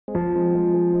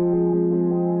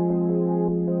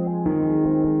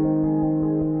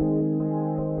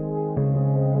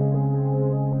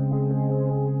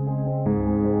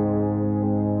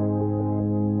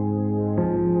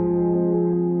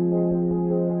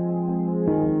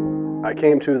I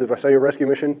came to the Visalia Rescue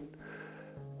Mission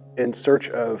in search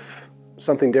of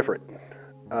something different.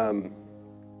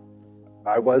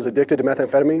 I was addicted to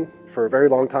methamphetamine for a very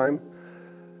long time.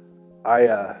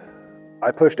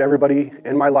 I pushed everybody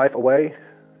in my life away,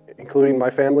 including my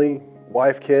family,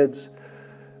 wife, kids,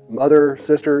 mother,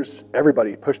 sisters,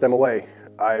 everybody, pushed them away.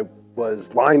 I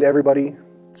was lying to everybody,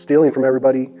 stealing from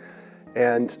everybody,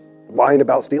 and lying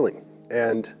about stealing.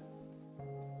 And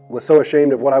was so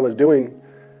ashamed of what I was doing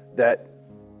that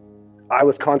I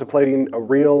was contemplating a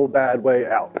real bad way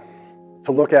out,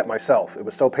 to look at myself. It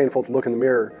was so painful to look in the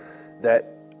mirror that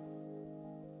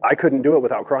I couldn't do it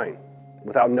without crying,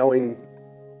 without knowing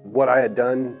what I had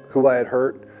done, who I had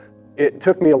hurt. It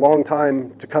took me a long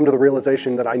time to come to the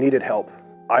realization that I needed help.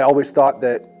 I always thought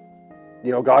that,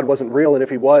 God wasn't real, and if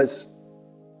he was,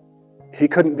 he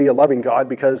couldn't be a loving God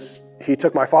because he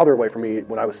took my father away from me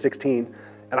when I was 16,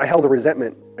 and I held a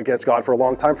resentment against God for a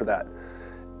long time for that.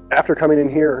 After coming in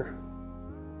here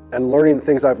and learning the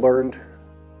things I've learned,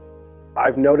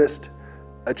 I've noticed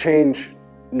a change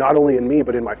not only in me,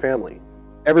 but in my family.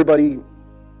 Everybody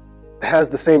has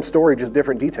the same story, just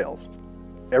different details.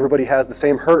 Everybody has the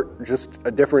same hurt, just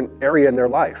a different area in their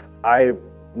life. I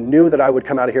knew that I would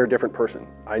come out of here a different person.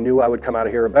 I knew I would come out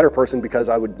of here a better person because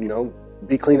I would,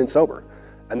 be clean and sober.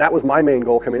 And that was my main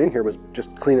goal coming in here, was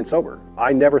just clean and sober.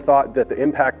 I never thought that the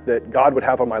impact that God would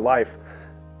have on my life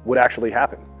would actually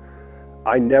happen.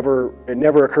 It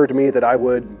never occurred to me that I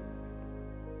would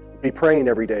be praying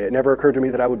every day. It never occurred to me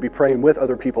that I would be praying with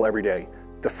other people every day.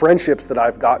 The friendships that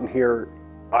I've gotten here,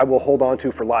 I will hold on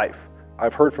to for life.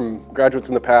 I've heard from graduates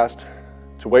in the past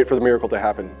to wait for the miracle to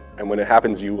happen, and when it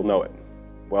happens, you will know it.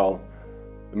 Well,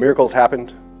 the miracle's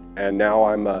happened, and now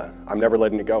I'm never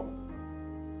letting it go.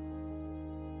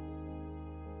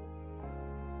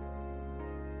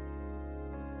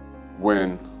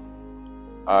 When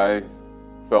I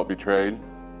felt betrayed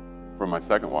from my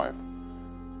second wife,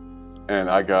 and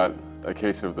I got a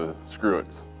case of the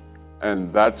screw-its,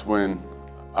 and that's when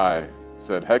I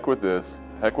said, heck with this,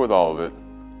 heck with all of it.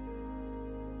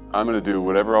 I'm gonna do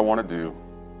whatever I wanna do.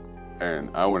 And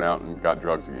I went out and got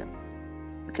drugs again.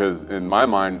 Because in my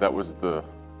mind, that was the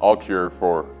all cure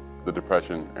for the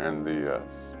depression and the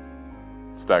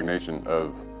stagnation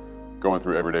of going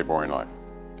through everyday boring life.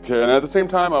 And at the same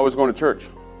time, I was going to church.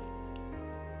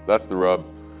 That's the rub.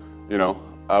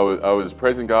 I was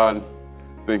praising God,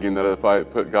 thinking that if I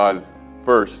put God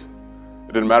first,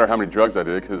 it didn't matter how many drugs I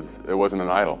did because it wasn't an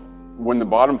idol. When the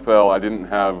bottom fell, I didn't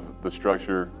have the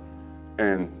structure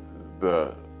and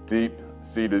the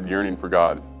deep-seated yearning for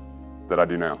God that I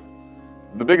do now.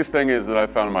 The biggest thing is that I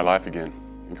found my life again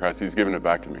in Christ. He's given it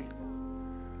back to me.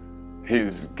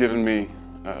 He's given me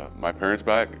my parents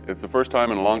back. It's the first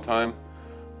time in a long time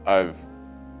I've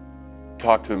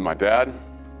talked to my dad,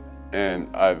 and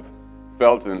I've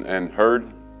felt and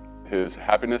heard his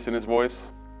happiness in his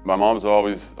voice. My mom's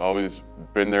always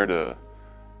been there to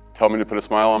tell me to put a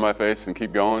smile on my face and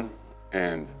keep going.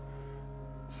 And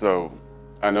so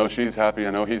I know she's happy,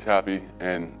 I know he's happy,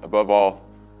 and above all,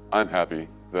 I'm happy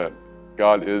that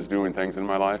God is doing things in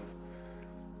my life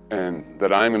and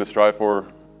that I'm going to strive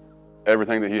for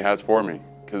everything that he has for me,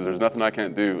 because there's nothing I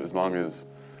can't do as long as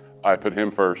I put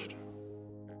him first.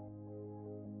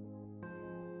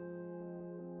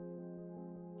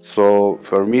 So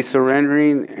for me,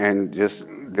 surrendering and just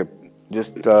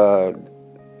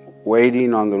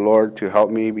waiting on the Lord to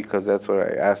help me, because that's what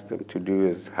I asked him to do,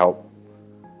 is help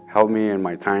me in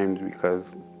my times,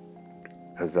 because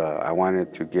I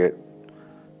wanted to get,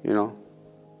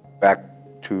 back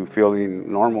to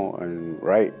feeling normal and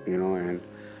right, and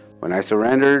when I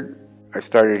surrendered, I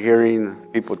started hearing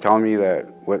people tell me that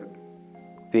what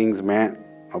things meant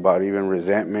about even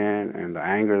resentment and the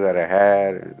anger that I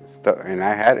had and stuff, and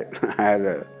I had it. I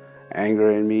had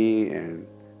anger in me and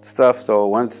stuff. So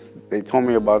once they told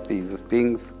me about these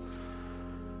things,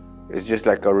 it's just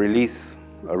like a release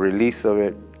of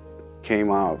it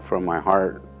came out from my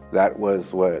heart. That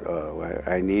was what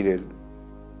I needed,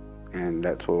 and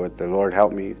that's what the Lord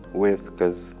helped me with,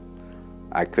 because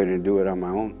I couldn't do it on my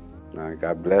own. I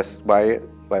got blessed by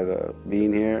it, by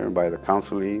being here, by the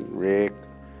counseling, Rick,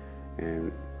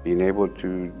 and being able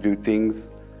to do things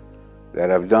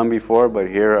that I've done before, but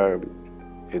here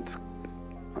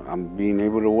I'm being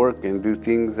able to work and do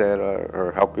things that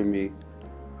are helping me.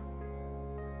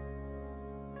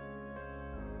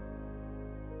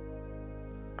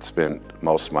 Spent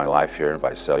most of my life here in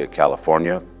Visalia,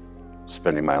 California,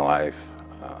 spending my life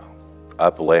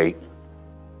up late,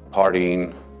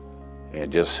 partying,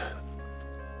 and just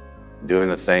doing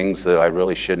the things that I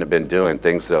really shouldn't have been doing,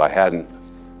 things that I hadn't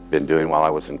been doing while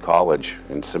I was in college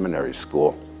and seminary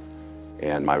school.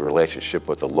 and my relationship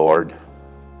with the Lord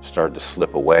started to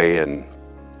slip away, and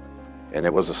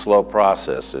it was a slow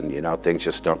process, and you know, things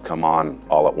just don't come on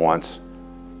all at once.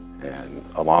 And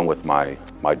along with my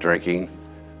drinking,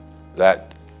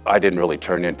 that I didn't really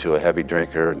turn into a heavy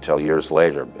drinker until years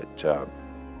later, but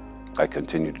I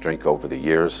continued to drink over the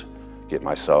years, get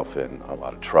myself in a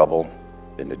lot of trouble,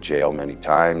 been to jail many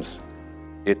times.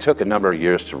 It took a number of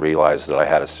years to realize that I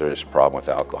had a serious problem with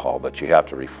alcohol, but you have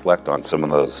to reflect on some of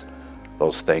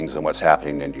those things and what's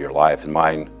happening into your life. And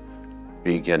mine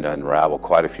began to unravel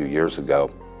quite a few years ago.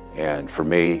 And for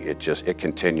me, it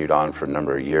continued on for a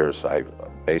number of years. I've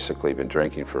basically been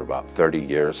drinking for about 30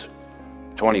 years,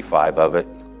 25 of it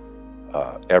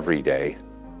every day.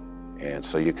 And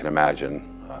so you can imagine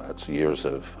it's years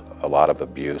of a lot of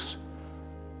abuse.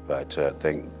 But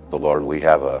thank the Lord, we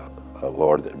have a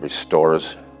Lord that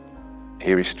restores.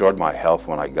 He restored my health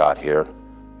when I got here,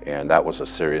 and that was a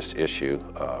serious issue.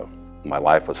 My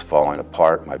life was falling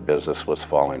apart, my business was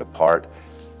falling apart.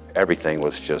 Everything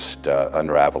was just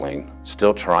unraveling,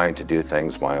 still trying to do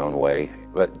things my own way.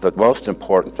 But the most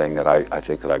important thing that I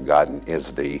think that I've gotten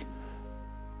is the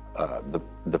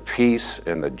peace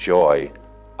and the joy.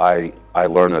 I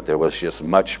learned that there was just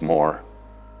much more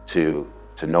to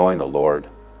knowing the Lord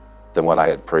than what I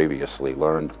had previously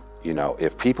learned. You know,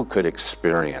 if people could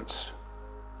experience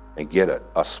and get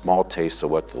a small taste of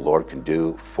what the Lord can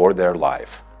do for their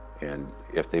life, and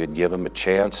if they would give him a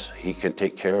chance, he can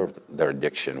take care of their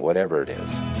addiction, whatever it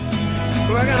is.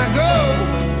 We're gonna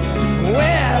go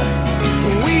where